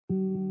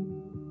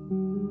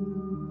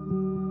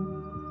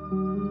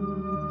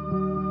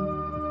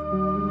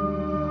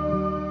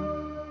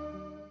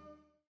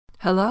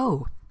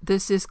Hello,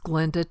 this is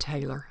Glenda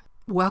Taylor.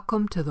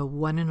 Welcome to the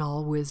One and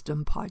All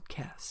Wisdom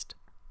podcast.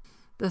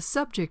 The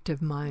subject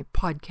of my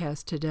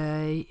podcast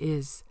today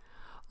is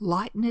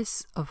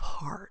lightness of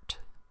heart.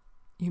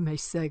 You may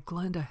say,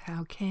 Glenda,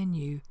 how can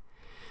you?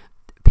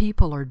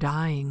 People are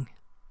dying.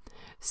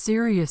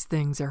 Serious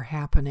things are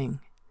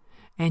happening.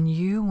 And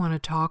you want to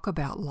talk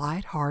about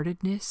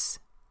lightheartedness?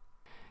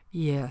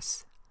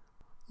 Yes,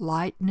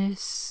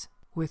 lightness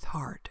with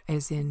heart,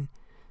 as in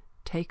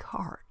take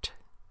heart.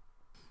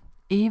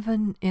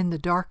 Even in the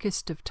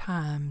darkest of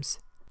times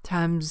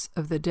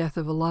of the death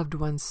of a loved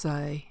one,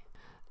 say,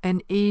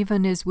 and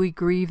even as we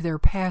grieve their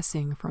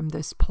passing from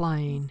this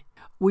plane,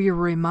 we are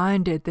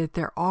reminded that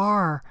there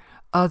are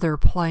other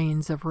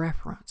planes of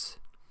reference.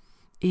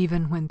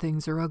 Even when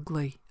things are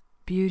ugly,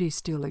 beauty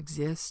still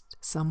exists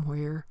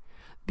somewhere.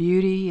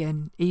 Beauty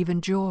and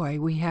even joy,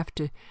 we have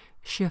to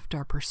shift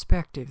our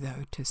perspective,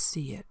 though, to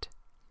see it.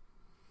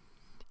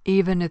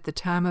 Even at the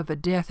time of a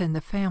death in the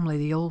family,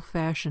 the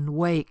old-fashioned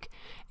wake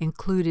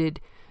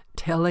included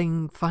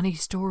telling funny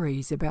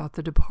stories about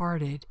the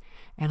departed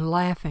and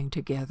laughing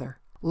together.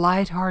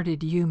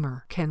 Light-hearted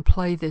humor can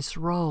play this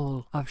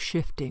role of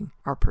shifting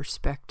our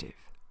perspective.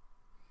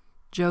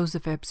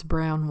 Joseph Epps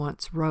Brown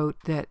once wrote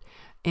that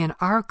in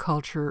our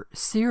culture,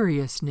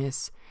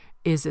 seriousness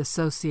is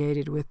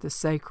associated with the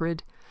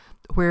sacred,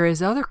 whereas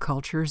other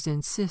cultures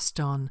insist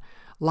on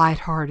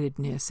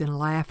lightheartedness and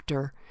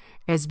laughter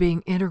as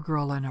being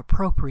integral and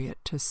appropriate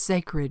to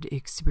sacred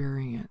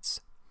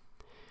experience.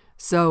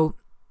 So,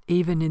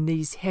 even in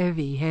these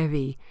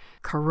heavy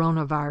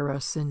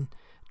coronavirus and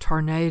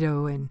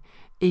tornado and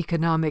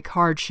economic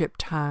hardship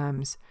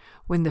times,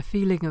 when the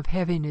feeling of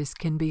heaviness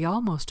can be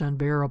almost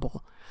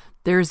unbearable,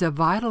 there's a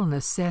vital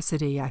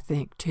necessity, I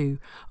think, to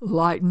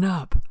lighten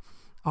up,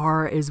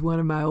 or as one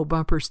of my old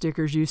bumper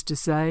stickers used to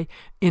say,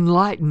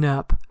 enlighten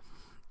up,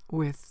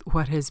 with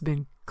what has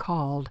been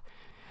called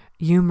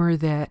humor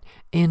that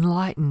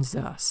enlightens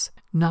us,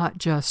 not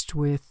just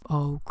with,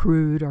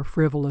 crude or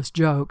frivolous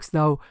jokes,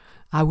 though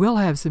I will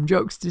have some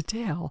jokes to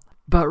tell,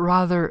 but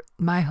rather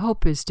my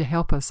hope is to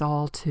help us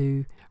all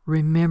to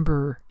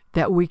remember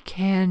that we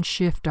can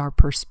shift our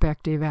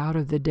perspective out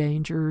of the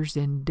dangers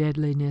and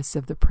deadliness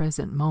of the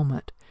present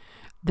moment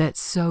that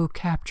so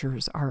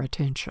captures our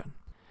attention.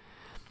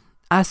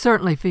 I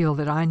certainly feel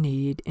that I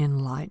need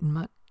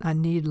enlightenment. I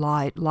need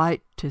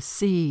light to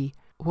see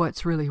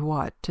what's really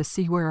what, to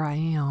see where I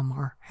am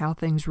or how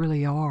things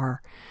really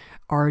are,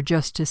 or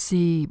just to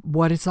see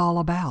what it's all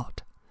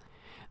about.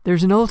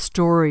 There's an old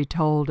story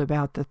told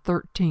about the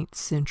 13th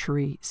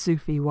century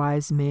Sufi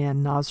wise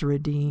man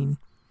Nasruddin,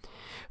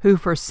 who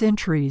for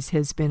centuries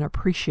has been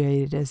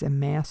appreciated as a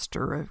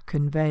master of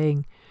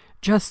conveying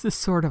just the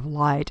sort of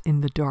light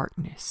in the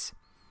darkness.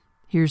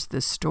 Here's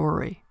the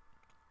story.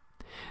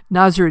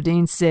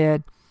 Nasruddin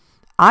said,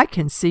 "I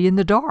can see in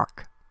the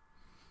dark."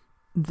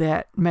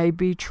 "That may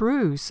be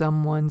true,"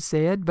 someone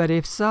said, "but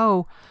if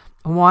so,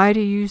 why do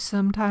you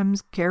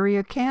sometimes carry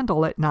a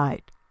candle at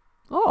night?"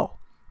 "Oh,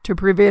 to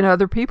prevent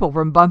other people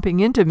from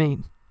bumping into me,"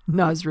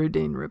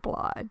 Nasruddin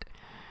replied.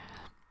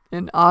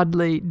 An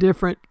oddly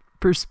different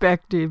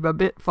perspective, a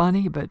bit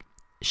funny, but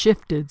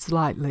shifted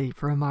slightly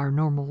from our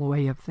normal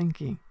way of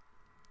thinking.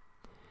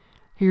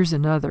 Here's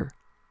another.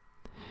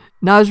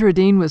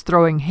 Nasruddin was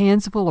throwing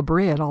handsful of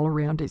bread all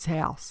around his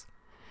house.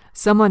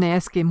 Someone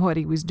asked him what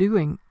he was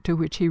doing, to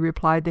which he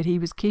replied that he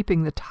was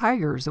keeping the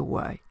tigers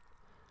away.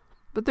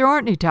 "But there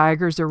aren't any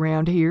tigers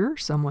around here,"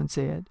 someone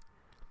said.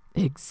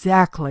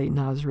 "Exactly,"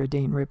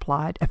 Nasruddin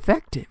replied.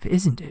 "Effective,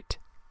 isn't it?"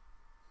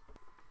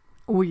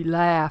 We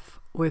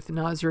laugh with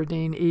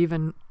Nasruddin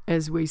even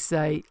as we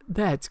say,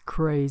 "That's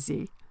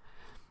crazy."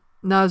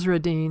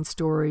 Nasruddin's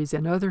stories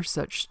and other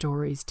such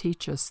stories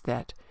teach us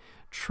that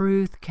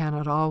truth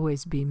cannot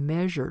always be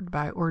measured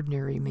by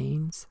ordinary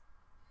means.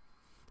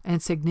 And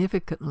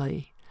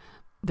significantly,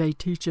 they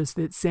teach us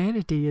that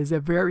sanity is a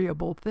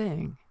variable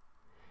thing.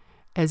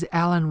 As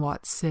Alan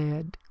Watts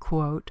said,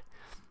 quote,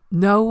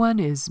 "No one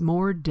is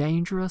more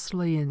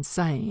dangerously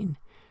insane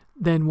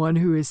than one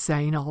who is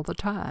sane all the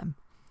time.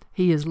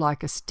 He is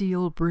like a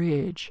steel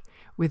bridge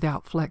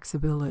without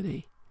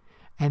flexibility,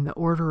 and the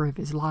order of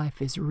his life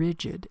is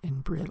rigid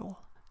and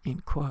brittle."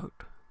 End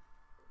quote.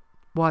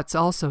 Watts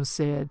also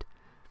said,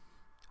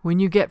 "When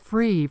you get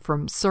free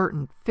from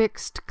certain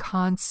fixed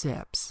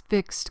concepts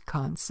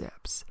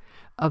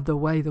of the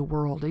way the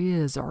world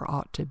is or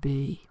ought to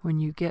be, when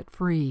you get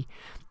free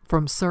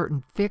from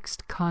certain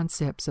fixed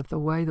concepts of the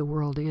way the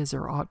world is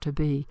or ought to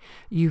be,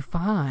 you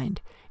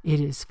find it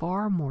is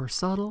far more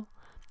subtle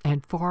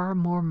and far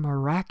more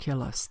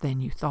miraculous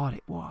than you thought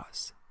it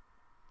was."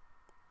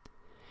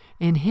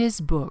 In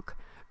his book,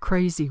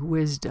 Crazy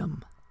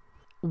Wisdom,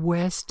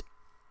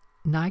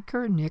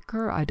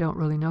 Nicker, I don't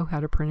really know how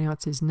to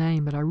pronounce his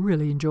name, but I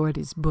really enjoyed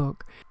his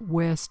book.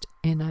 West,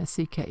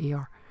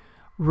 Nicker,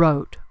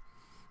 wrote,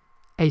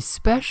 "A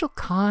special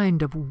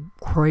kind of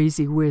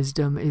crazy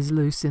wisdom is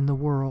loose in the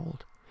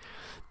world.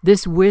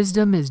 This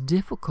wisdom is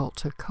difficult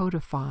to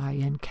codify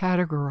and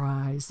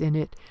categorize, and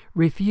it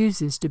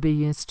refuses to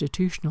be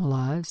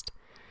institutionalized.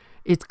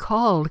 It's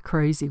called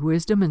crazy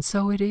wisdom, and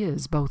so it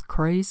is, both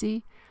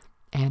crazy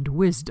and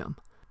wisdom.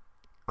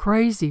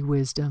 Crazy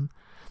wisdom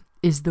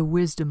is the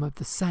wisdom of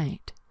the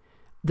saint,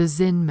 the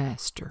Zen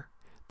master,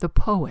 the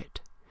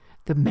poet,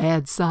 the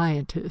mad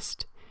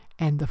scientist,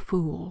 and the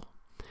fool.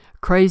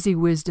 Crazy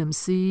wisdom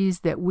sees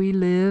that we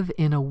live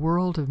in a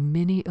world of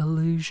many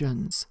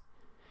illusions,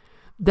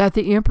 that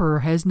the emperor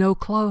has no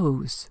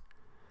clothes,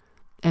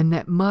 and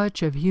that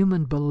much of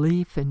human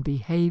belief and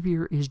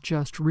behavior is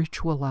just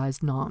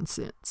ritualized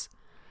nonsense.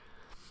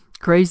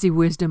 Crazy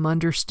wisdom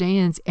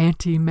understands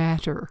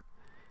antimatter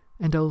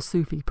and old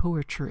Sufi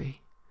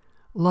poetry,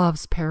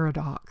 loves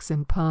paradox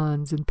and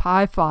puns and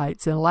pie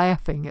fights and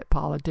laughing at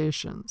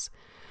politicians.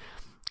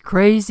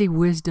 Crazy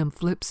wisdom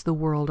flips the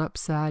world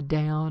upside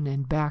down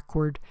and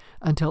backward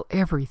until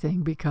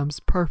everything becomes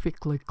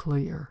perfectly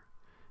clear."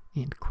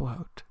 End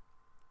quote.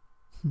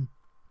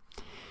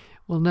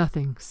 Well,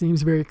 nothing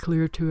seems very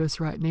clear to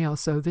us right now,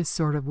 so this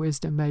sort of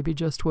wisdom may be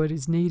just what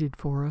is needed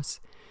for us,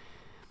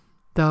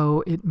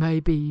 though it may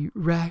be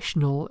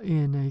rational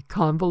in a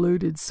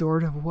convoluted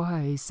sort of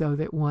way, so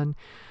that one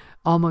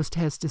almost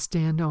has to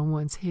stand on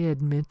one's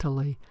head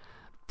mentally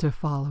to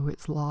follow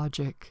its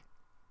logic.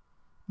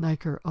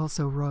 Naker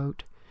also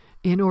wrote,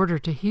 "In order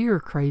to hear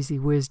crazy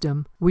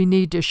wisdom, we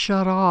need to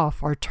shut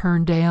off or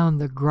turn down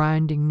the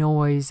grinding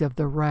noise of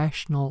the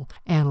rational,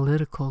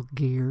 analytical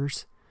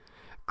gears.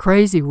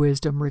 Crazy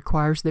wisdom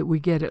requires that we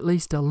get at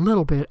least a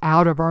little bit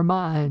out of our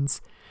minds.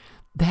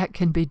 That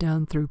can be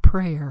done through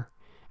prayer,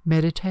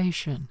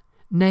 meditation,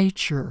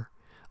 nature,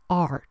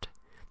 art,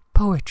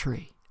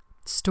 poetry,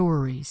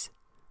 stories,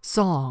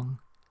 song,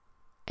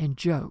 and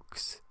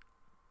jokes."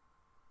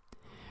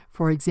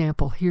 For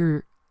example,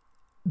 hear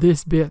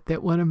this bit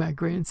that one of my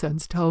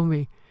grandsons told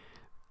me.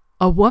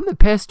 "A woman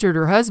pestered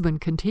her husband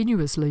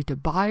continuously to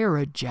buy her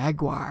a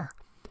Jaguar.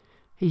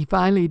 He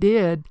finally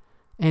did,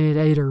 and it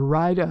ate her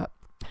right up."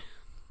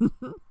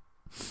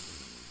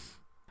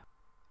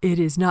 It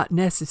is not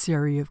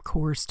necessary, of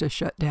course, to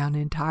shut down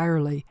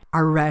entirely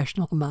our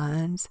rational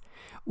minds.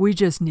 We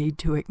just need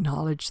to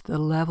acknowledge the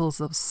levels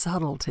of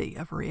subtlety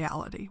of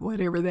reality,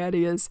 whatever that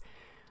is.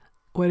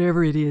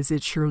 Whatever it is,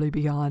 it's surely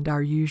beyond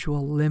our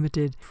usual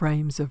limited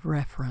frames of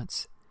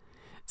reference.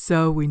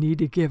 So we need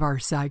to give our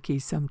psyche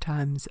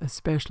sometimes,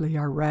 especially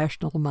our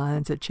rational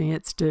minds, a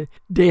chance to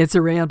dance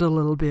around a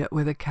little bit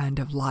with a kind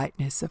of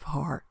lightness of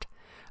heart,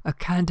 a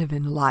kind of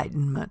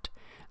enlightenment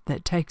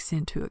that takes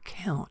into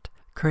account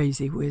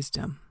crazy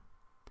wisdom.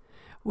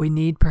 We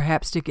need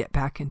perhaps to get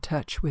back in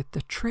touch with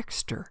the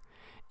trickster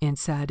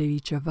inside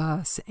each of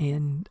us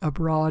and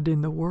abroad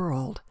in the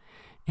world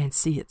and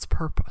see its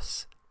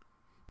purpose.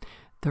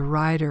 The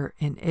writer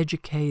and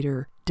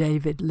educator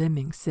David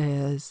Lemming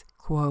says,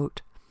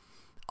 quote,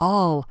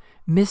 "All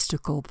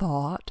mystical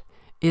thought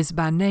is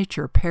by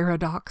nature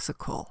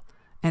paradoxical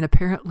and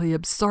apparently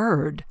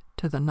absurd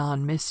to the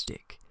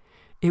non-mystic.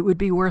 It would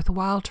be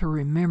worthwhile to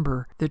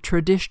remember the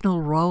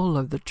traditional role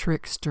of the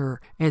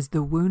trickster as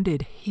the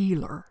wounded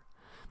healer,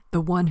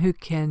 the one who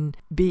can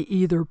be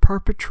either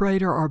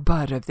perpetrator or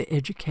butt of the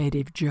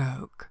educative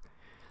joke.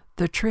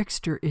 The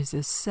trickster is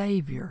a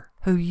savior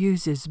who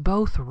uses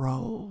both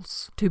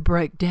roles to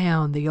break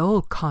down the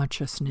old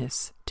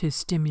consciousness to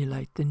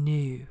stimulate the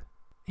new."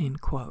 End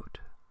quote.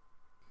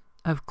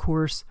 Of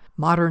course,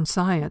 modern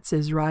science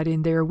is right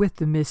in there with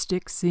the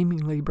mystics,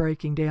 seemingly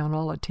breaking down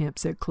all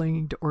attempts at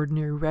clinging to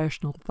ordinary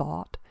rational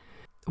thought.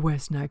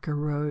 Wes Naker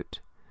wrote,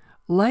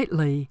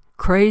 "Lately,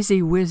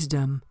 crazy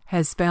wisdom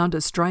has found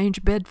a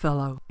strange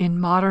bedfellow in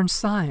modern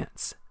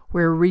science,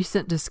 where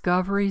recent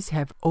discoveries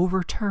have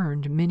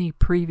overturned many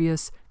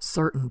previous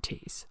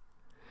certainties.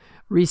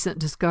 Recent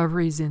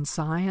discoveries in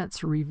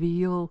science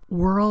reveal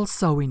worlds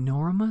so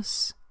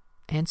enormous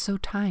and so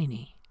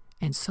tiny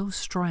and so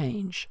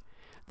strange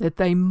that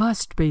they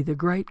must be the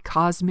great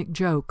cosmic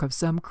joke of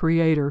some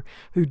creator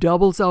who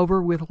doubles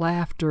over with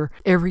laughter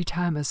every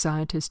time a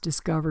scientist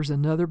discovers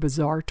another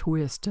bizarre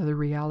twist to the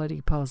reality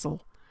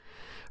puzzle.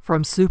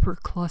 From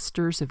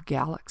superclusters of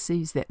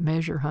galaxies that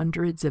measure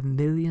hundreds of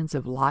millions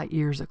of light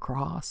years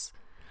across,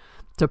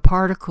 to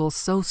particles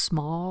so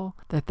small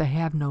that they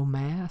have no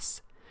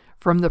mass,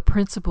 from the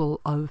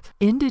principle of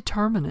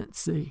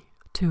indeterminacy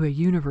to a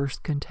universe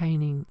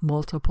containing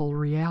multiple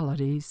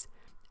realities,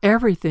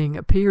 everything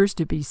appears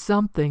to be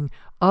something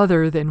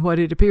other than what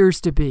it appears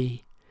to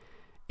be.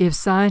 If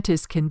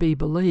scientists can be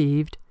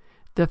believed,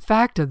 the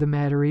fact of the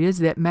matter is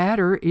that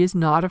matter is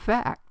not a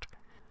fact.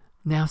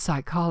 Now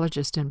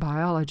psychologists and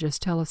biologists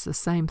tell us the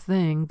same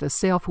thing. The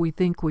self we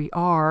think we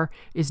are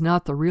is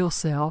not the real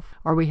self,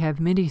 or we have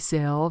many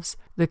selves.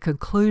 The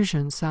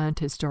conclusion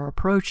scientists are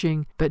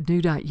approaching, but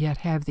do not yet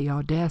have the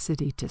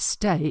audacity to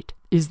state,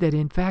 is that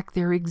in fact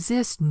there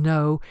exists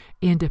no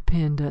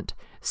independent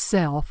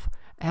self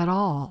at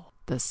all.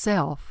 The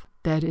self,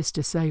 that is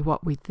to say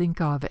what we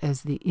think of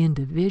as the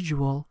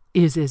individual,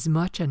 is as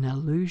much an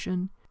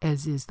illusion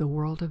as is the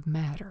world of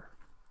matter."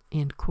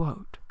 End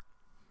quote.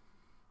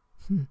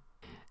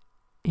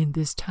 In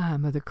this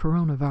time of the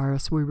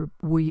coronavirus,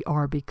 we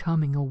are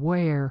becoming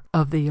aware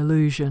of the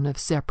illusion of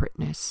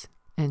separateness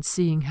and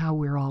seeing how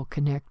we're all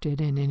connected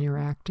and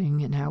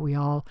interacting and how we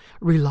all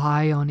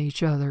rely on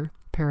each other,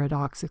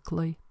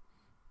 paradoxically.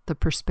 The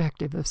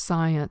perspective of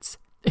science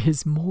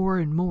is more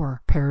and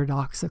more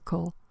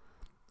paradoxical.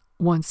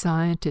 One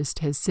scientist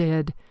has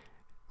said,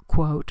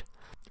 quote,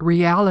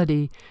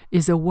 "Reality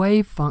is a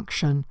wave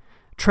function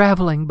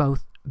traveling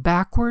both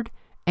backward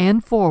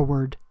and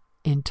forward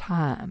in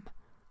time."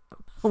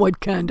 What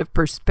kind of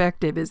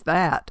perspective is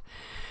that?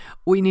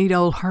 We need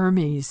old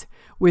Hermes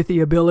with the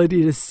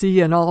ability to see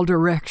in all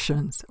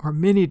directions, or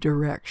many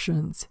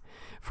directions,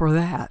 for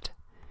that.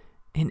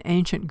 In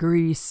ancient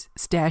Greece,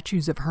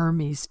 statues of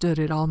Hermes stood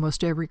at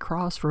almost every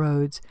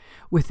crossroads,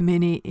 with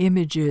many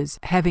images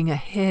having a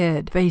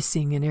head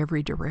facing in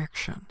every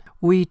direction.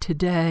 We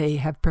today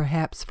have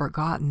perhaps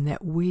forgotten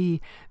that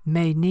we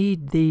may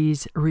need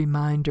these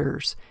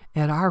reminders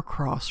at our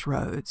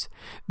crossroads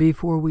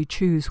before we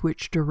choose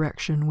which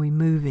direction we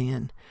move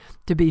in,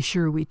 to be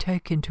sure we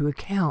take into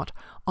account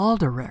all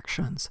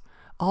directions,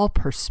 all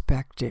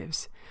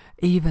perspectives,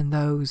 even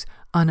those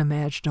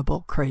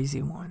unimaginable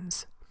crazy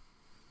ones.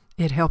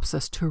 It helps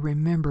us to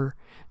remember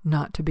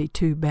not to be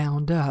too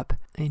bound up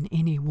in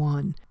any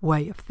one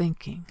way of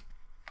thinking.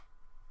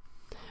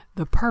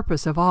 The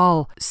purpose of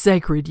all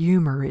sacred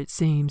humor, it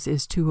seems,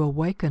 is to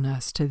awaken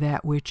us to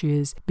that which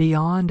is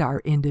beyond our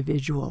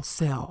individual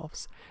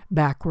selves,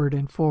 backward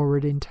and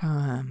forward in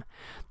time,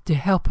 to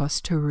help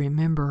us to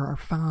remember or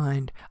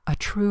find a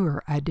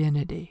truer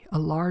identity, a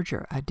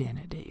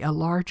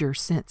larger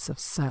sense of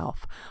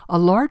self, a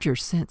larger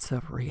sense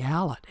of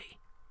reality.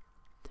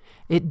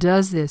 It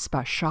does this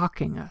by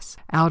shocking us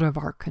out of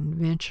our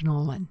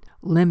conventional and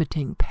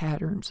limiting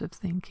patterns of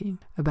thinking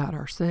about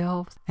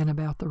ourselves and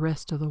about the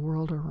rest of the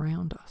world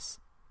around us.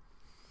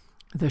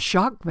 The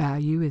shock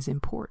value is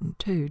important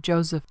too.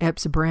 Joseph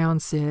Epps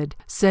Brown said,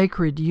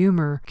 "Sacred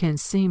humor can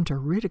seem to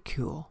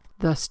ridicule,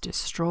 thus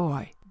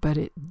destroy, but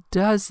it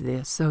does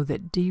this so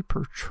that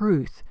deeper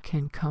truth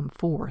can come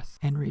forth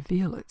and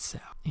reveal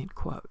itself." End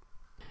quote.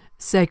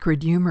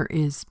 Sacred humor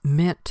is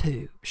meant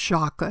to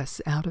shock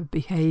us out of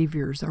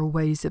behaviors or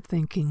ways of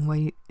thinking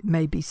we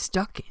may be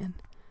stuck in.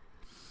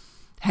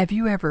 Have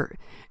you ever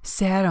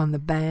sat on the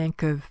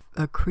bank of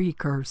a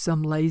creek or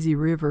some lazy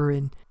river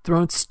and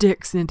thrown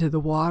sticks into the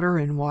water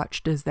and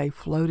watched as they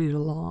floated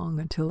along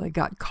until they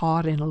got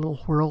caught in a little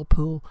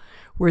whirlpool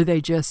where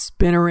they just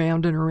spin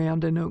around and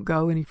around and don't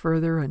go any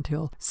further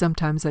until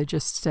sometimes they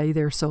just stay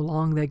there so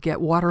long they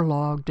get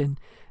waterlogged and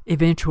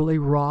eventually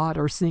rot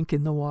or sink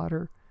in the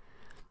water?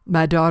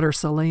 My daughter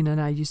Selena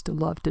and I used to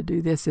love to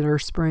do this at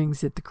Earth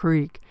Springs at the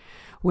creek.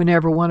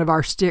 Whenever one of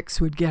our sticks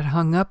would get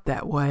hung up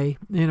that way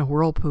in a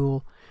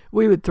whirlpool,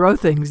 we would throw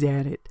things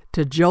at it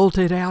to jolt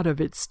it out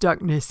of its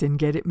stuckness and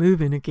get it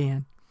moving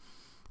again.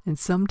 And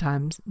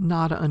sometimes,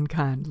 not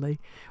unkindly,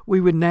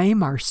 we would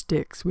name our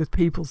sticks with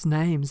people's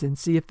names and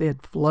see if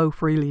they'd flow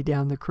freely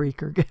down the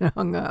creek or get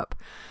hung up.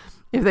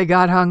 If they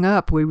got hung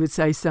up, we would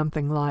say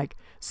something like,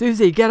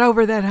 "Susie, get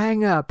over that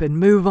hang up and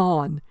move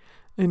on."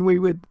 And we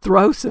would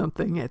throw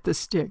something at the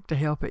stick to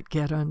help it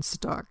get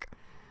unstuck.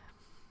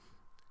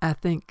 I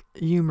think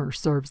humor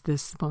serves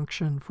this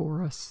function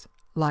for us,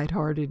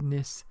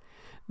 lightheartedness.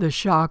 The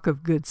shock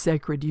of good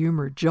sacred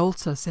humor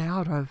jolts us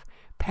out of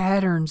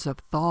patterns of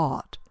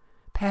thought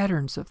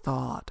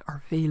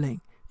or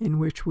feeling in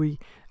which we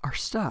are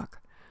stuck,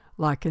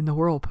 like in the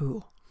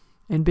whirlpool.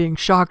 And being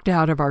shocked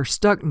out of our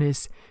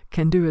stuckness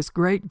can do us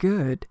great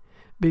good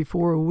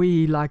before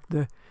we, like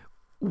the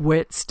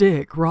wet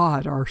stick,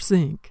 rot or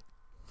sink.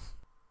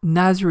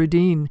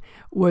 Nasruddin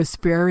was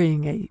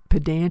ferrying a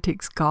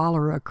pedantic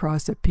scholar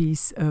across a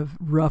piece of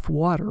rough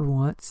water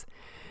once,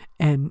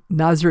 and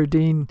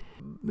Nasruddin,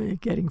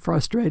 getting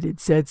frustrated,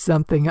 said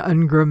something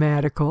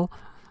ungrammatical,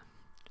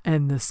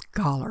 and the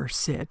scholar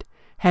said,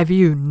 "Have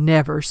you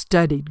never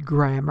studied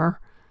grammar?"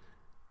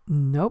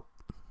 "Nope."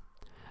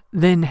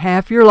 "Then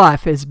half your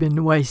life has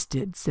been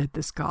wasted," said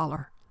the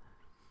scholar.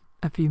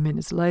 A few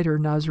minutes later,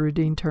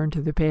 Nasruddin turned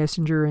to the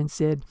passenger and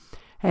said,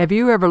 "Have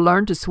you ever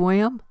learned to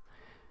swim?"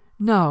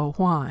 "No,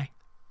 why?"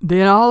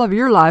 "Then all of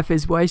your life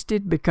is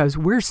wasted because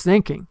we're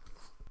sinking."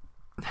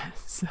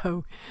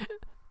 So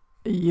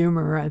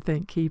humor, I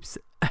think, keeps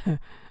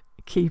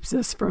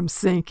us from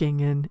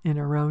sinking in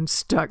our own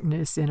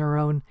stuckness, in our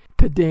own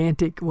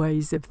pedantic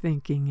ways of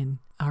thinking, and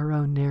our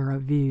own narrow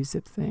views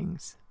of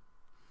things.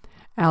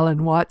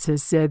 Alan Watts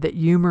has said that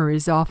humor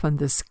is often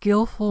the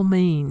skillful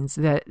means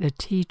that a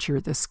teacher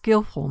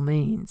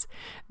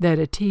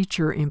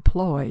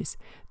employs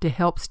to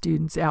help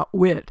students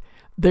outwit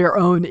their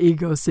own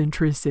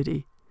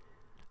egocentricity.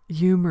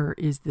 Humor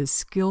is the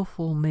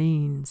skillful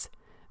means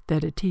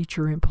that a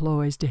teacher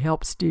employs to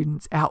help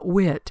students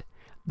outwit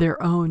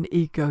their own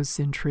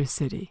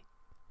egocentricity.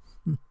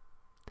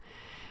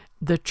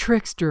 The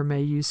trickster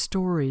may use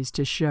stories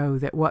to show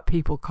that what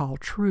people call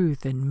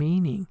truth and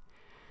meaning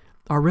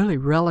are really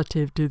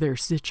relative to their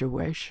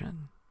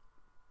situation.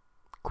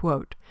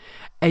 Quote,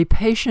 "A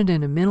patient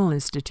in a mental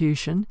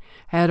institution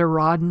had a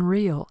rod and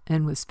reel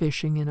and was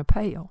fishing in a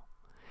pail.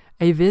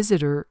 A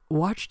visitor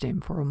watched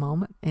him for a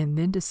moment and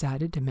then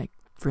decided to make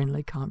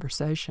friendly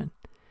conversation.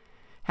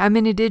 "How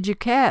many did you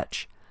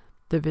catch?"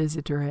 the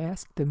visitor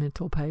asked the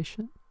mental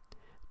patient.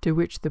 To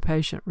which the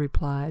patient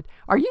replied,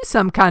 "Are you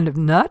some kind of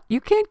nut?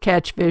 You can't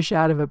catch fish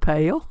out of a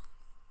pail."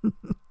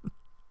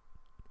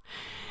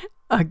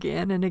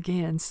 Again and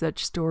again,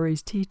 such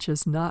stories teach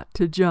us not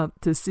to jump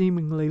to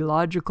seemingly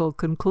logical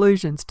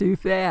conclusions too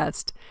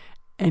fast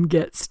and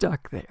get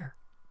stuck there.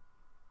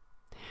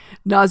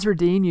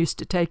 Nasruddin used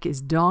to take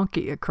his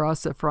donkey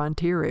across the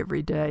frontier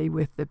every day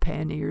with the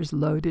panniers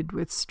loaded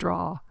with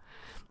straw.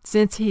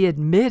 Since he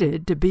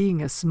admitted to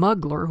being a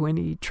smuggler when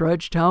he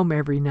trudged home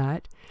every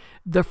night,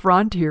 the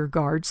frontier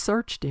guards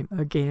searched him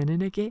again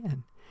and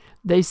again.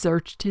 They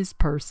searched his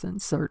person,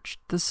 searched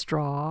the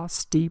straw,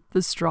 steeped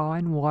the straw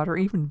in water,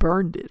 even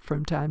burned it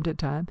from time to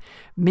time.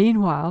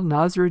 Meanwhile,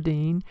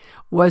 Nasruddin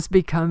was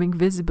becoming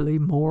visibly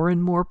more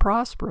and more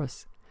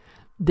prosperous.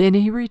 Then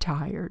he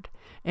retired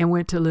and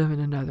went to live in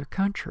another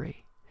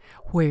country,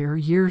 where,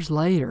 years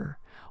later,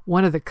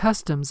 one of the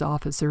customs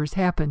officers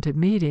happened to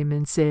meet him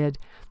and said,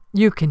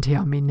 "You can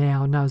tell me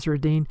now,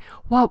 Nasruddin,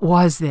 what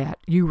was that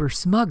you were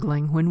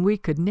smuggling when we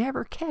could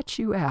never catch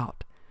you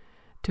out?"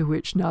 To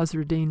which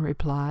Nasruddin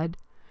replied,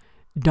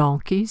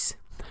 "Donkeys."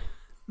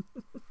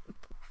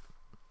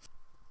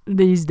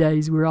 These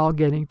days we're all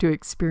getting to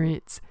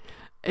experience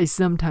a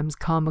sometimes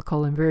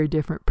comical and very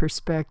different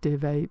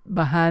perspective, a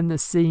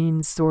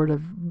behind-the-scenes sort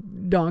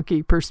of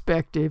donkey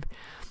perspective,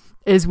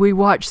 as we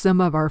watch some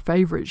of our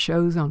favorite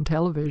shows on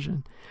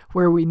television,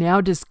 where we now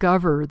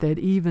discover that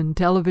even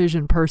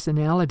television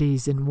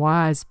personalities and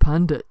wise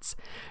pundits,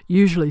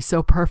 usually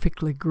so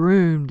perfectly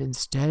groomed and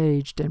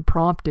staged and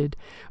prompted,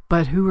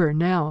 but who are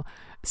now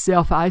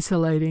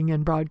self-isolating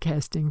and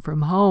broadcasting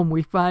from home,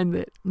 we find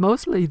that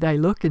mostly they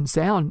look and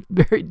sound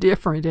very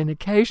different, and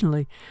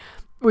occasionally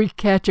we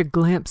catch a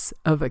glimpse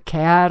of a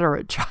cat or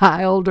a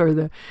child or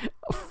the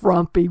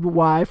frumpy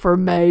wife or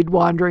maid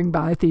wandering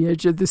by at the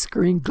edge of the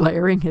screen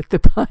glaring at the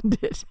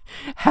pundit.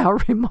 How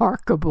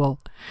remarkable.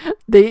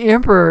 The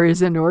emperor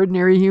is an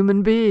ordinary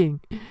human being.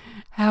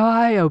 How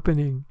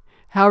eye-opening.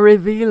 How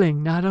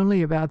revealing not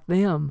only about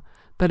them,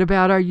 but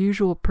about our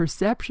usual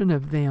perception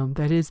of them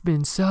that has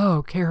been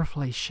so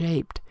carefully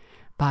shaped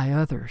by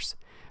others,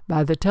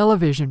 by the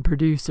television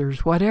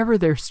producers, whatever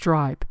their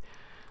stripe.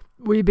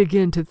 We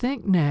begin to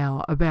think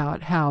now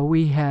about how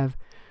we have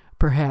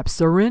perhaps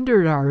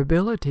surrendered our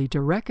ability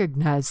to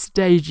recognize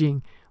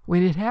staging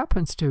when it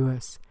happens to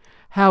us,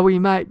 how we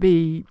might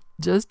be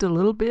just a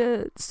little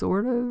bit,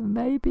 sort of,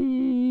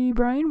 maybe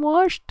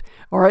brainwashed,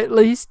 or at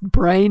least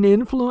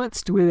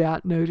brain-influenced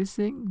without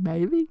noticing,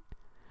 maybe.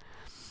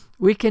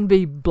 We can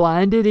be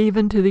blinded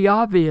even to the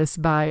obvious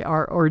by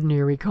our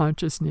ordinary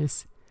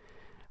consciousness.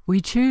 We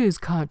choose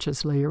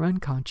consciously or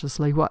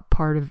unconsciously what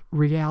part of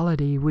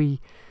reality we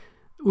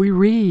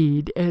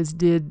read, as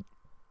did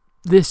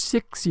this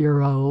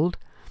 6-year-old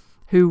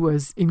who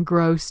was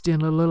engrossed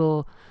in a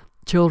little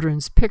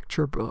children's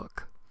picture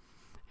book.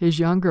 His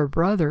younger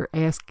brother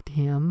asked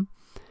him,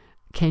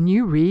 "Can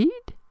you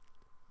read?"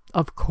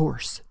 "Of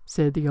course,"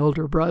 said the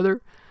older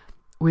brother,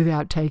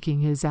 without taking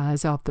his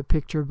eyes off the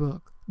picture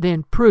book.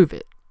 "Then prove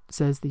it,"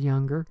 says the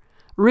younger.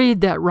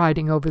 "Read that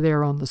writing over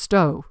there on the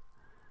stove."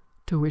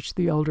 To which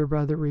the older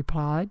brother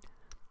replied,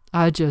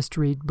 "I just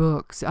read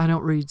books. I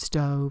don't read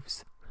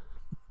stoves."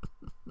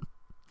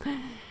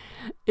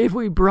 If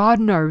we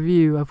broaden our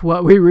view of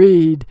what we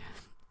read,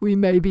 we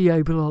may be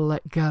able to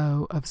let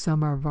go of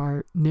some of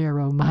our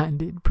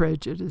narrow-minded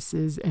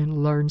prejudices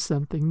and learn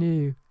something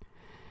new.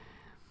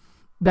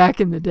 Back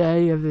in the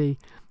day of the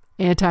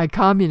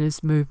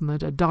anti-communist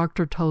movement, a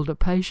doctor told a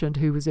patient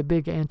who was a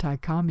big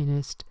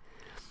anti-communist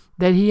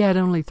that he had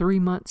only 3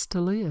 months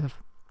to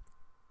live.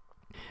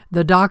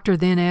 The doctor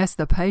then asked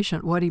the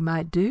patient what he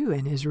might do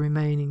in his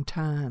remaining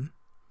time.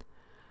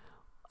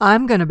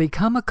 "I'm going to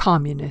become a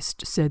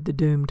communist," said the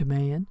doomed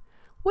man.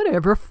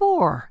 "Whatever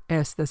for?"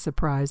 asked the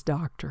surprised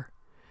doctor.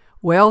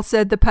 "Well,"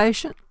 said the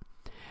patient,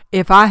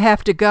 "if I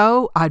have to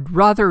go, I'd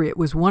rather it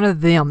was one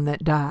of them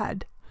that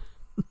died."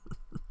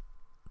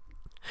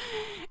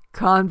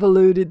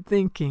 Convoluted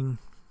thinking,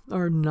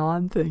 or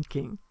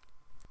non-thinking.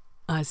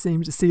 I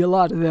seem to see a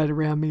lot of that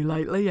around me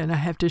lately, and I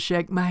have to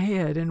shake my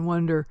head and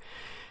wonder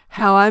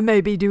how I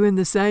may be doing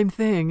the same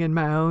thing in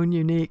my own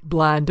unique,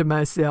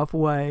 blind-to-myself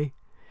way.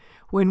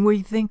 When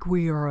we think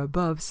we are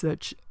above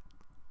such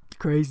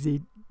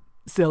crazy,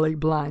 silly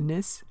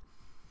blindness,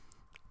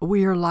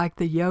 we are like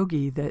the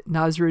yogi that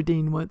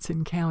Nasruddin once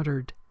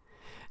encountered.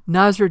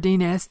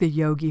 Nasruddin asked the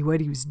yogi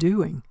what he was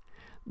doing.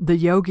 The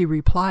yogi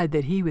replied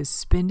that he was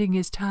spending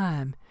his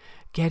time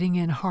getting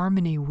in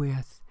harmony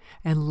with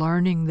and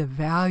learning the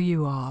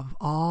value of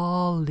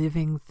all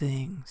living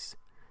things.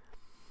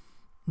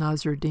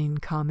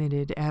 Nasruddin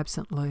commented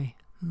absently,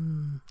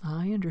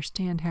 "I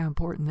understand how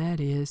important that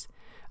is.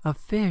 A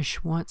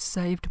fish once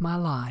saved my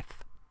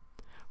life."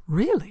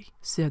 "Really?"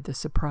 said the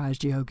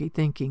surprised yogi,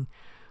 thinking,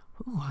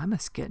 I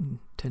must get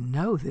to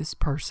know this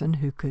person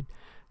who could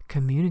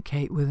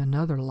communicate with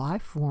another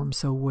life form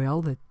so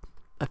well that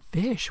a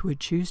fish would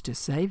choose to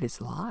save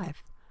his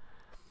life.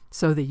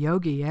 So the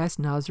yogi asked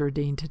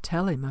Nasruddin to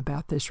tell him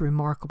about this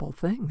remarkable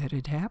thing that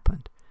had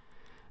happened.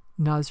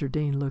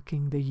 Nasruddin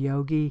looking the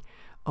yogi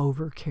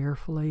over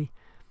carefully,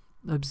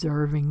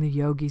 observing the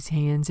yogi's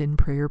hands in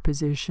prayer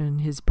position,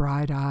 his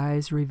bright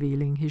eyes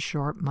revealing his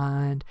sharp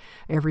mind,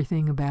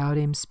 everything about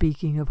him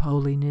speaking of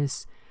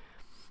holiness.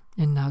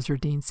 And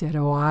Nasruddin said,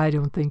 "Oh, I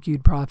don't think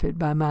you'd profit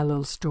by my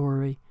little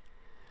story."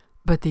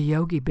 But the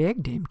yogi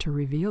begged him to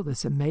reveal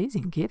this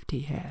amazing gift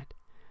he had.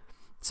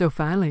 So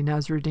finally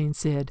Nasruddin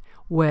said,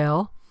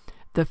 "Well,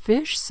 the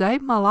fish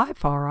saved my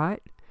life all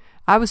right.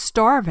 I was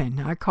starving.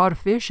 I caught a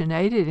fish and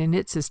ate it, and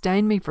it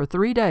sustained me for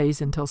 3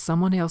 days until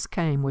someone else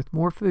came with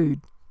more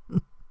food."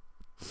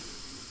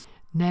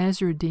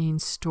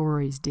 Nasruddin's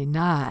stories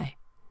deny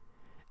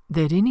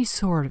that any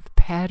sort of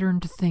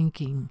patterned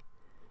thinking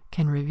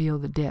can reveal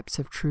the depths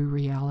of true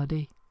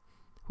reality,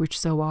 which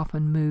so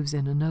often moves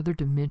in another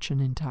dimension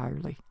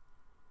entirely.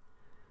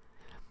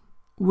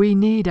 We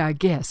need, I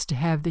guess, to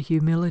have the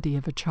humility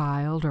of a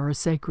child or a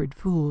sacred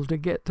fool to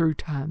get through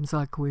times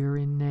like we're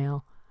in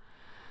now.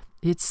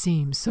 It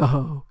seems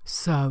so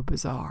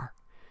bizarre.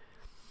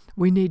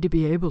 We need to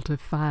be able to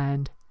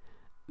find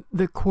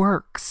the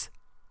quirks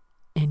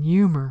and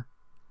humor.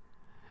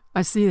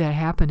 I see that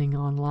happening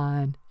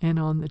online and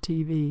on the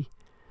TV.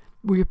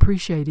 We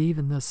appreciate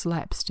even the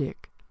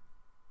slapstick.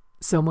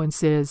 Someone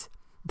says,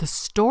 "The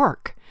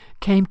stork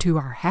came to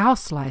our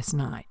house last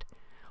night."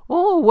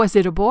 "Oh, was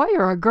it a boy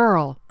or a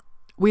girl?"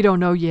 "We don't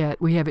know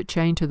yet. We have it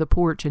chained to the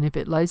porch, and if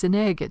it lays an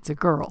egg, it's a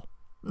girl."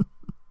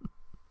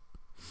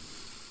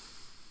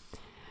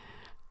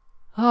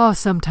 Oh,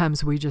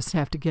 sometimes we just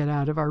have to get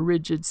out of our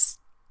rigid,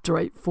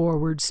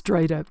 straightforward,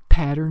 straight-up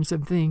patterns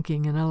of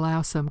thinking and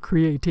allow some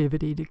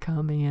creativity to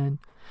come in,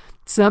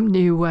 some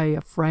new way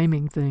of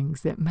framing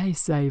things that may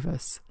save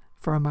us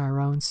from our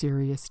own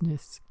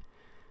seriousness,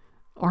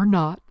 or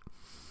not,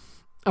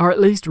 or at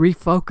least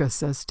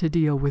refocus us to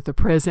deal with the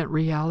present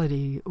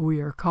reality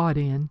we are caught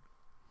in.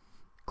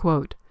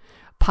 Quote,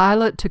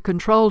 "Pilot to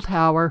control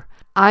tower.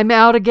 I'm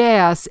out of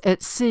gas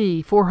at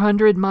sea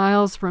 400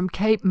 miles from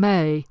Cape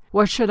May.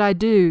 What should I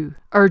do?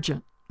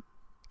 Urgent."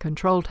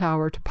 Control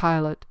tower to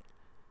pilot.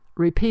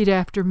 "Repeat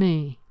after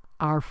me.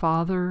 Our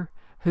Father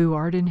who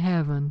art in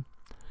heaven."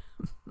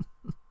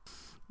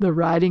 The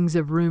writings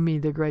of Rumi,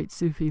 the great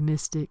Sufi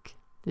mystic.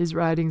 His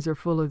writings are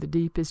full of the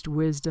deepest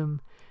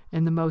wisdom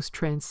and the most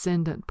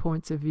transcendent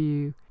points of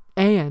view.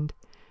 And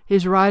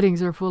his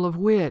writings are full of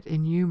wit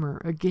and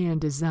humor, again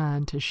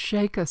designed to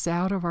shake us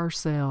out of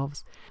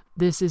ourselves.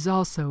 This is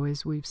also,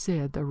 as we've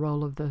said, the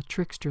role of the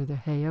trickster, the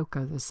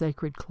Heyoka, the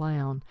sacred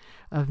clown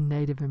of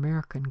Native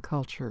American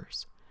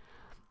cultures.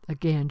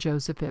 Again,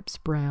 Joseph Epps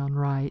Brown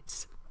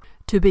writes,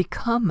 "To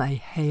become a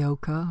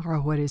Heyoka, or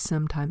what is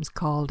sometimes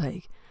called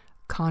a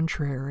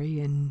contrary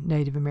in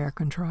Native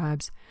American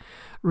tribes,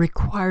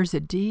 requires a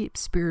deep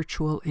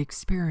spiritual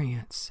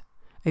experience,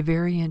 a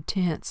very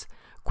intense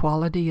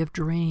quality of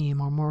dream,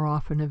 or more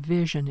often a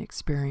vision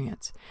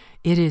experience.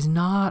 It is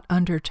not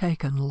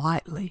undertaken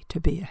lightly to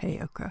be a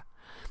Heyoka,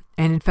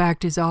 and in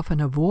fact is often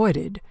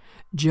avoided,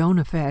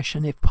 Jonah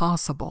fashion if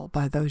possible,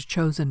 by those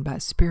chosen by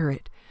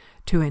spirit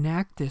to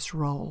enact this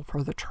role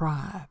for the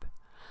tribe.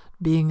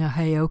 Being a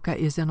Heyoka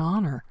is an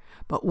honor,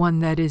 but one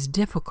that is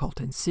difficult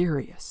and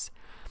serious.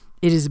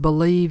 It is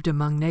believed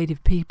among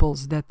Native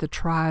peoples that the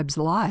tribe's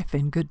life,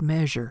 in good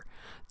measure,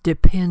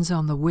 depends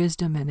on the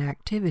wisdom and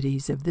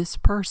activities of this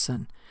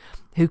person,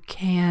 who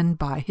can,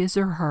 by his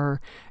or her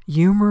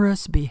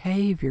humorous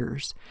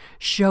behaviors,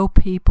 show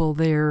people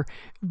their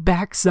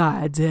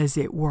backsides, as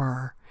it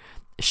were,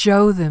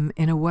 show them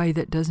in a way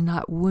that does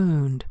not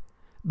wound,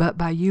 but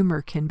by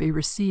humor can be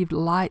received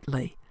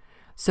lightly,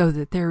 so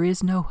that there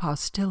is no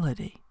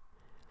hostility.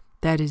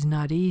 That is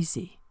not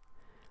easy,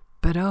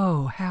 but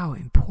oh, how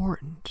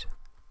important."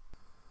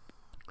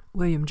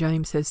 William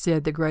James has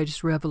said the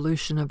greatest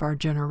revolution of our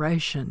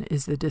generation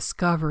is the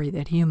discovery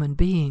that human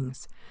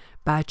beings,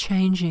 by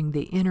changing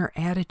the inner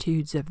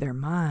attitudes of their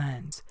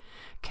minds,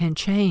 can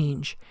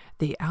change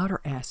the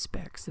outer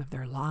aspects of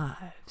their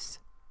lives.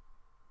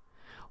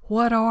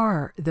 What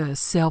are the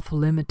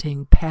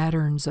self-limiting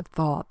patterns of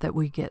thought that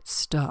we get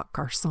stuck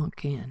or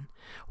sunk in?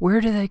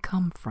 Where do they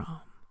come from?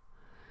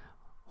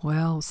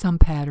 Well, some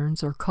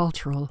patterns are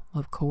cultural,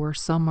 of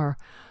course. Some are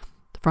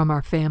from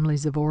our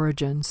families of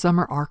origin. Some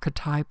are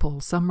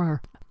archetypal. Some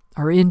are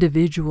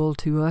individual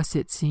to us,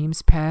 it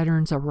seems,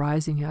 patterns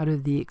arising out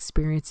of the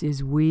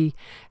experiences we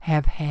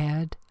have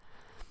had.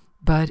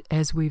 But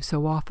as we've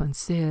so often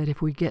said,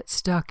 if we get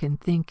stuck in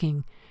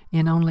thinking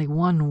in only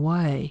one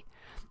way,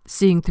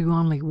 seeing through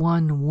only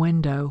one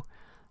window,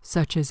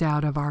 such as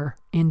out of our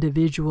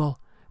individual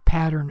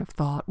pattern of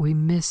thought, we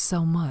miss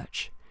so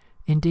much.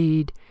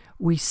 Indeed,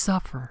 we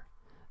suffer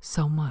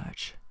so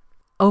much.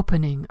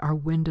 Opening our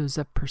windows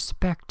of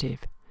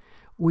perspective,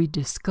 we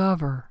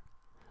discover,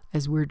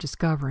 as we're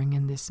discovering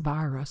in this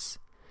virus,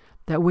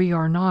 that we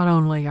are not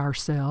only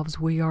ourselves,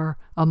 we are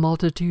a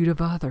multitude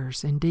of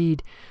others.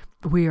 Indeed,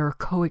 we are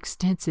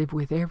coextensive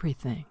with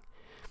everything.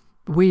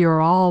 We are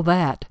all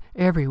that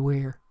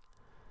everywhere.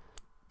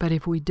 But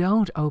if we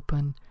don't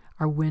open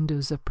our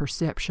windows of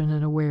perception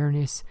and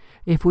awareness,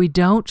 if we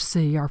don't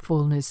see our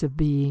fullness of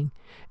being,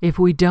 if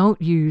we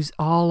don't use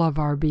all of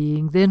our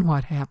being, then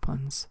what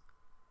happens?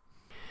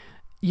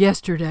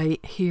 Yesterday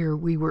here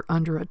we were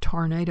under a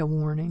tornado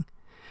warning.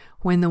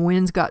 When the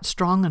winds got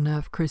strong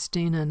enough,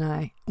 Christina and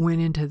I went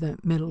into the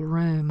middle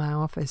room, my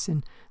office,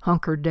 and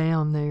hunkered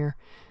down there.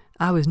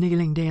 I was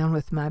kneeling down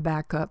with my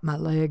back up, my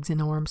legs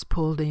and arms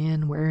pulled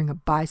in, wearing a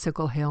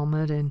bicycle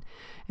helmet and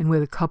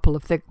with a couple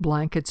of thick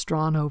blankets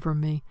drawn over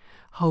me,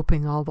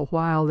 hoping all the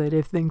while that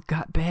if things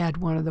got bad,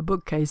 one of the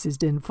bookcases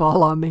didn't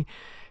fall on me.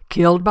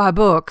 Killed by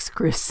books,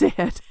 Chris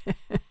said.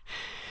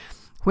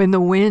 When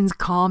the winds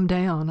calmed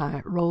down,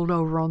 I rolled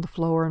over on the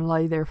floor and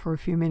lay there for a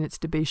few minutes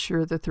to be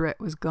sure the threat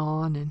was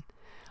gone, and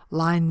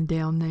lying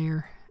down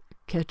there,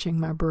 catching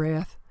my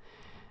breath,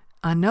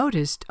 I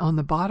noticed on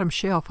the bottom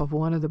shelf of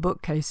one of the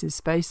bookcases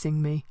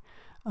facing me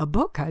a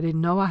book I didn't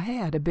know I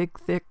had, a big,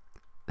 thick,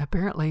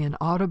 apparently an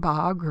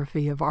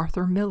autobiography of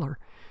Arthur Miller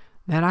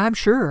that I'm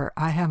sure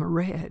I haven't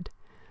read.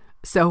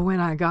 So when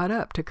I got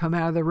up to come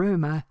out of the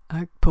room,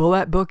 I pulled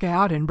that book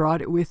out and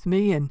brought it with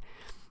me, and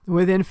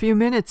within a few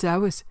minutes I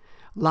was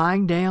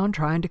lying down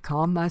trying to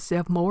calm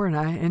myself more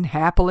and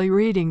happily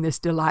reading this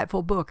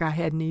delightful book I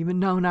hadn't even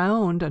known I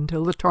owned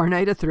until the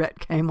tornado threat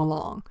came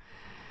along.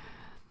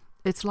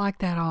 It's like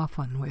that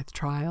often with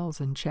trials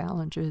and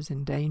challenges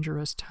and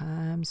dangerous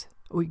times.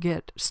 We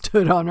get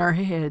stood on our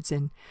heads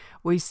and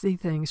we see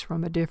things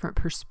from a different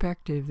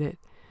perspective that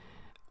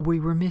we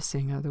were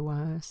missing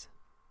otherwise.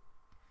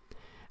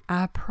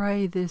 I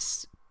pray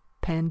this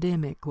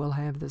pandemic will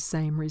have the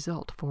same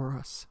result for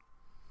us.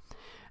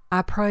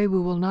 I pray we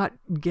will not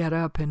get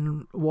up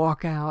and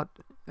walk out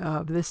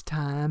of this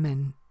time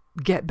and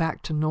get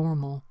back to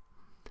normal.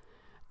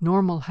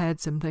 Normal had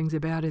some things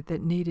about it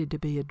that needed to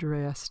be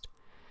addressed,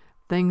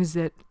 things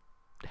that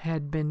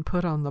had been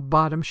put on the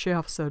bottom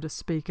shelf, so to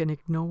speak, and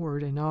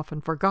ignored and often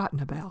forgotten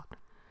about.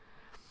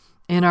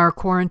 In our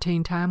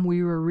quarantine time,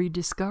 we were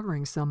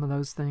rediscovering some of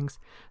those things,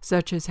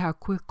 such as how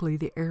quickly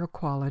the air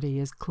quality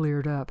is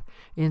cleared up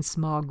in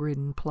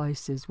smog-ridden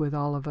places with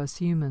all of us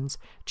humans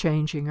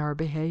changing our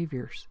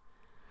behaviors,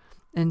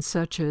 and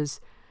such as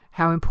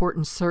how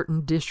important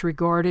certain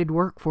disregarded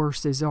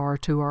workforces are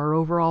to our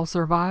overall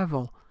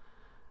survival,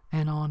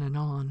 and on and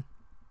on.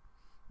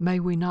 May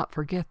we not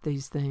forget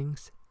these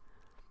things,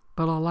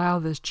 but allow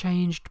this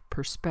changed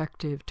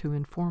perspective to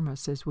inform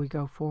us as we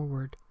go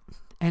forward.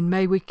 And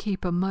may we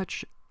keep a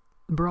much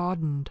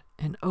broadened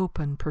and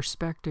open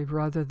perspective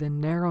rather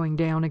than narrowing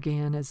down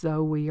again as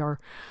though we are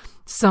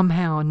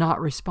somehow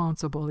not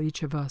responsible,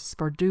 each of us,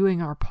 for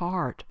doing our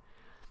part,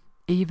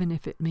 even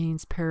if it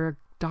means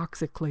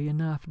paradoxically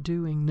enough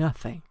doing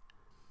nothing.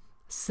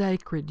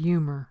 Sacred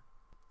humor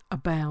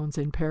abounds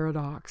in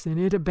paradox, and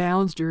it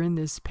abounds during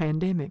this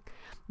pandemic.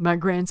 My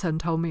grandson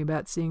told me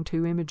about seeing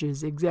two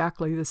images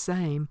exactly the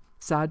same,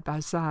 side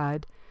by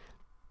side,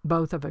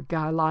 both of a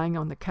guy lying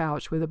on the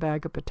couch with a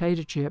bag of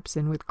potato chips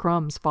and with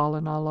crumbs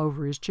falling all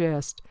over his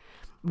chest.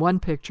 One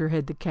picture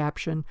had the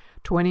caption,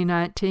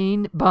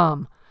 2019,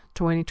 bum,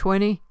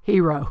 2020,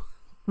 hero.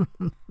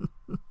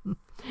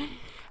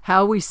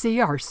 How we see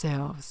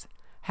ourselves,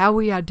 how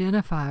we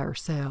identify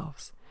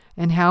ourselves,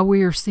 and how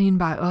we are seen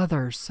by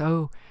others,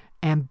 so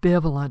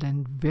ambivalent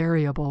and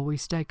variable we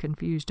stay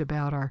confused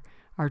about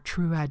our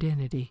true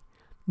identity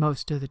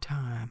most of the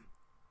time.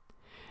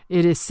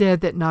 It is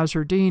said that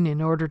Nasruddin,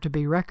 in order to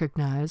be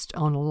recognized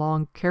on a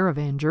long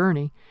caravan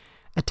journey,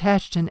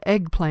 attached an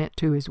eggplant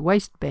to his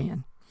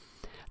waistband,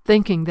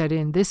 thinking that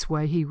in this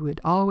way he would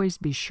always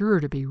be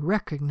sure to be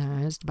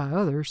recognized by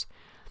others.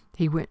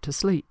 He went to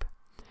sleep.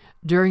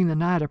 During the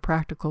night, a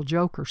practical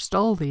joker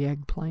stole the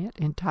eggplant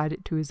and tied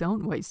it to his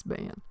own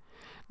waistband.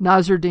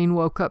 Nasruddin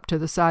woke up to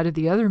the sight of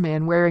the other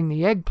man wearing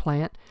the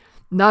eggplant.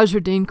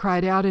 Nasruddin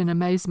cried out in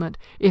amazement,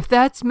 "If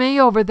that's me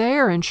over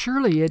there, and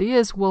surely it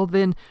is, well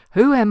then,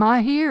 who am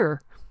I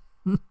here?"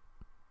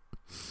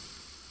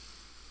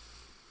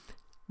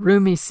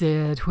 Rumi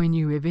said, when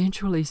you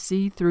eventually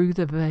see through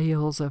the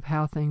veils of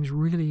how things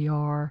really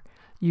are,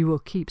 you will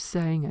keep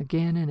saying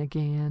again and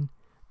again,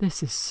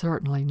 this is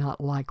certainly not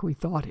like we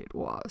thought it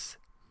was.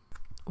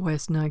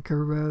 Wes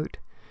Nyker wrote,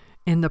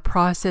 in the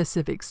process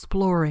of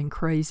exploring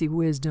crazy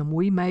wisdom,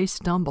 we may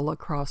stumble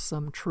across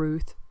some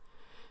truth.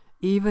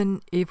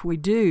 Even if we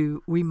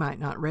do, we might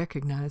not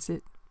recognize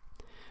it.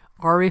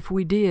 Or if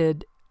we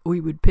did,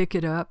 we would pick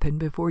it up, and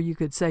before you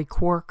could say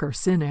quark or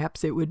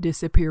synapse, it would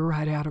disappear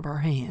right out of our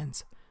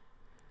hands.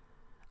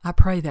 I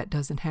pray that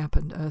doesn't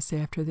happen to us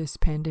after this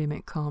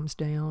pandemic calms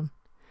down.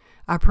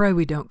 I pray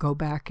we don't go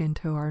back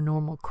into our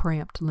normal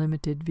cramped,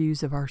 limited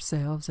views of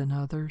ourselves and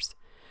others.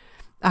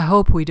 I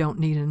hope we don't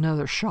need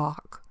another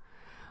shock,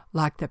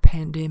 like the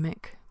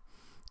pandemic,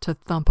 to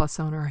thump us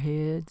on our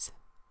heads,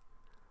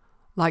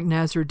 like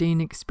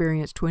Nasruddin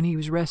experienced when he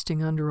was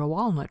resting under a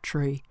walnut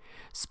tree,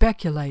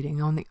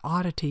 speculating on the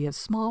oddity of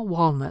small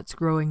walnuts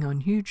growing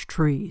on huge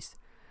trees,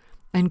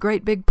 and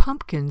great big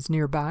pumpkins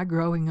nearby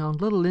growing on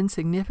little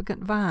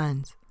insignificant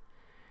vines.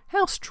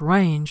 How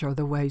strange are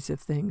the ways of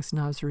things,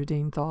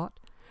 Nasruddin thought.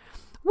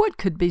 What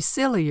could be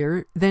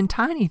sillier than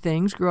tiny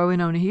things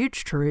growing on a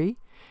huge tree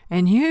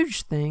and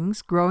huge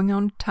things growing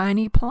on a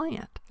tiny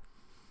plant?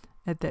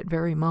 At that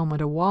very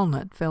moment, a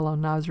walnut fell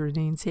on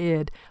Nasruddin's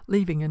head,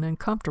 leaving an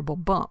uncomfortable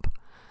bump.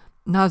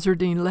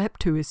 Nasruddin leapt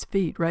to his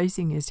feet,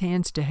 raising his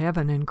hands to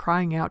heaven and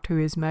crying out to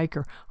his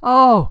Maker,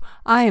 "Oh,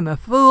 I am a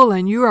fool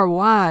and you are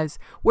wise.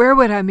 Where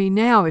would I be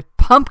now if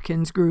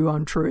pumpkins grew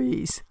on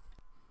trees?"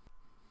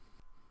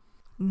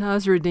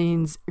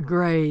 Nasruddin's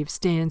grave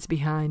stands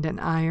behind an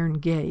iron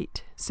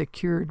gate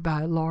secured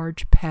by a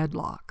large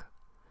padlock,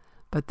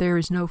 but there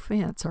is no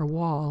fence or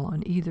wall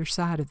on either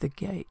side of the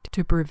gate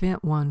to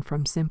prevent one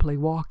from simply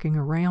walking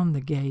around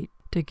the gate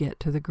to get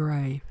to the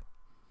grave.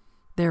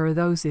 There are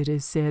those, it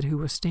is said, who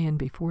will stand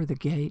before the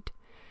gate,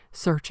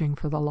 searching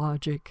for the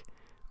logic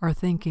or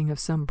thinking of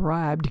some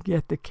bribe to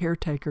get the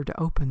caretaker to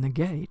open the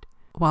gate,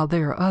 while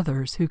there are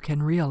others who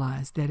can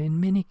realize that in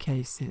many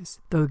cases,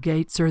 the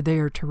gates are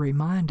there to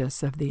remind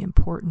us of the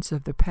importance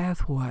of the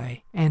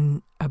pathway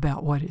and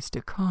about what is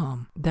to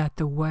come, that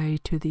the way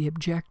to the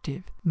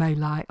objective may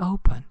lie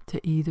open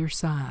to either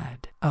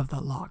side of the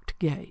locked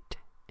gate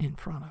in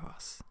front of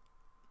us.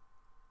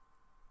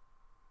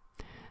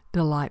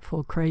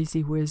 Delightful,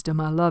 crazy wisdom.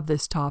 I love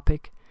this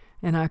topic,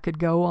 and I could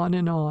go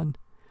on,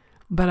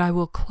 but I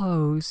will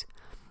close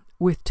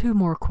with two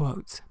more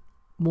quotes.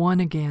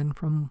 One again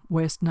from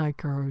West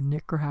Nick, or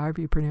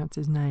however you pronounce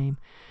his name,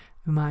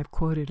 whom I've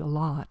quoted a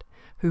lot,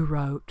 who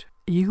wrote,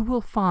 "You will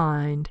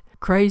find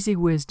crazy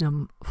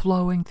wisdom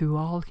flowing through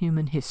all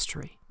human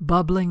history,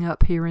 bubbling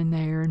up here and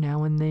there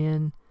now and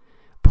then,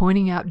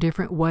 pointing out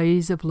different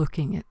ways of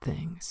looking at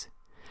things,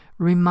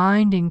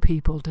 reminding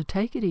people to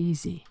take it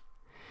easy,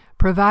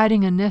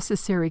 providing a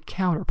necessary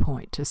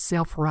counterpoint to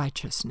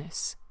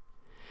self-righteousness.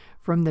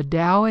 From the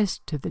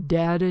Taoist to the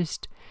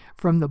Dadaist,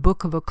 from the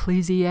Book of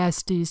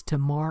Ecclesiastes to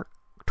Mark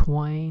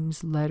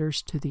Twain's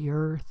Letters to the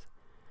Earth,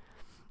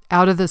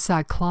 out of the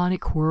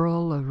cyclonic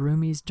whirl of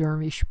Rumi's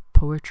dervish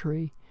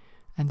poetry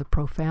and the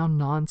profound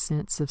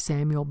nonsense of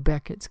Samuel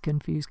Beckett's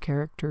confused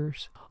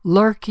characters,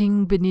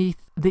 lurking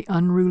beneath the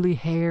unruly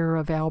hair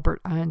of Albert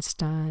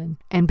Einstein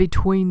and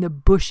between the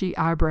bushy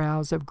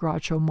eyebrows of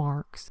Groucho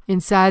Marx,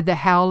 inside the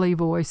howly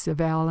voice of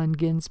Allen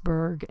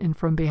Ginsberg and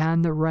from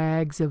behind the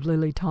rags of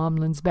Lily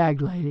Tomlin's bag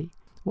lady,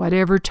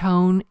 whatever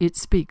tone it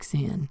speaks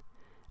in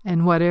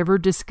and whatever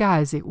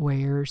disguise it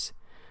wears,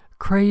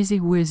 crazy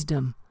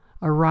wisdom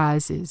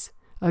arises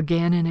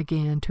again and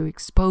again to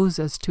expose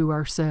us to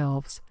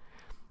ourselves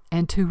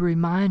and to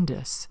remind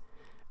us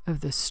of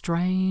the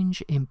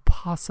strange,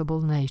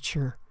 impossible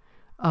nature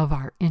of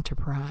our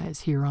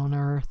enterprise here on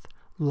earth,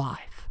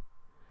 life.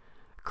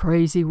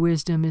 Crazy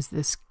wisdom is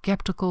the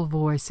skeptical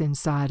voice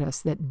inside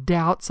us that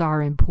doubts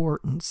our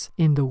importance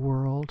in the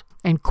world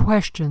and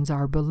questions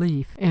our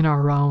belief in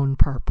our own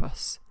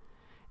purpose.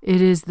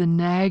 It is the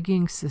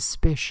nagging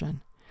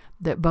suspicion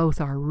that both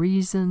our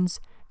reasons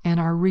and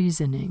our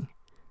reasoning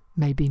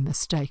may be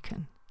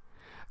mistaken.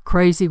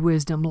 Crazy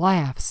wisdom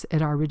laughs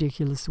at our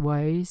ridiculous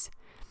ways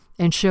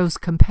and shows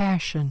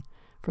compassion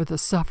for the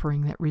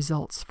suffering that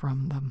results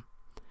from them.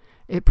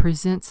 It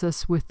presents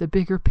us with the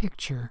bigger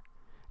picture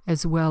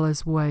as well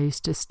as ways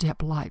to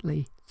step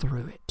lightly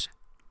through it.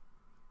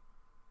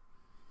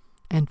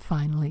 And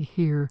finally,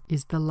 here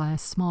is the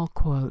last small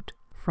quote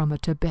from a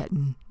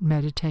Tibetan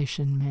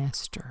meditation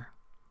master.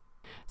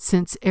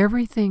 "Since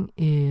everything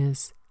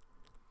is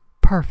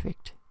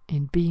perfect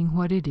in being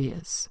what it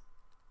is,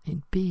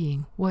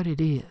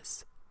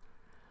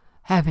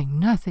 having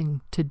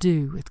nothing to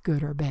do with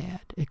good or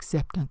bad,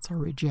 acceptance or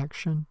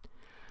rejection,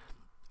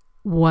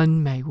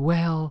 one may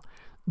well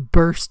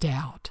burst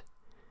out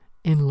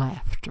in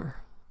laughter."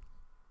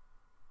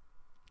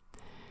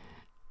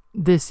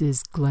 This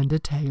is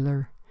Glenda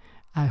Taylor.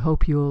 I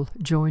hope you'll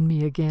join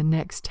me again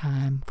next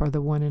time for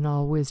the One and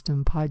All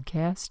Wisdom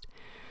podcast,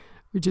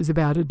 which is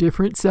about a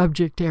different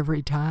subject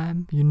every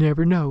time. You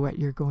never know what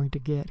you're going to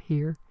get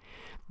here,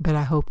 but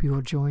I hope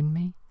you'll join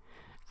me.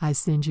 I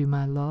send you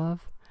my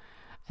love,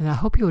 and I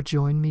hope you'll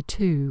join me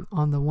too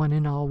on the One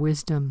and All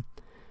Wisdom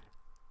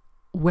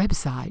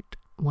website,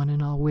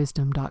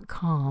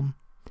 oneandallwisdom.com.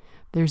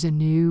 There's a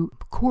new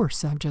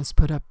course I've just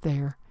put up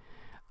there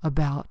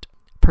about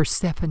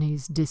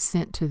Persephone's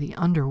descent to the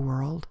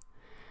underworld,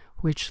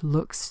 which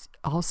looks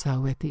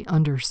also at the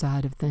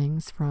underside of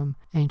things from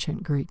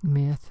ancient Greek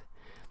myth.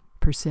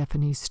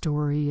 Persephone's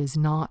story is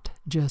not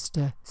just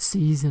a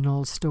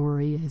seasonal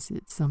story, as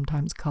it's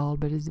sometimes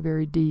called, but is a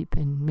very deep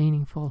and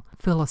meaningful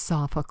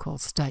philosophical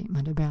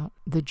statement about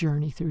the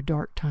journey through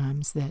dark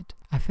times that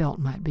I felt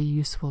might be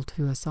useful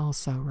to us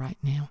also right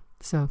now.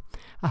 So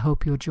I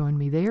hope you'll join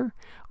me there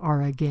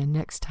or again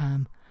next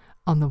time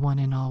on the One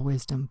and All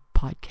Wisdom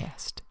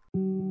podcast.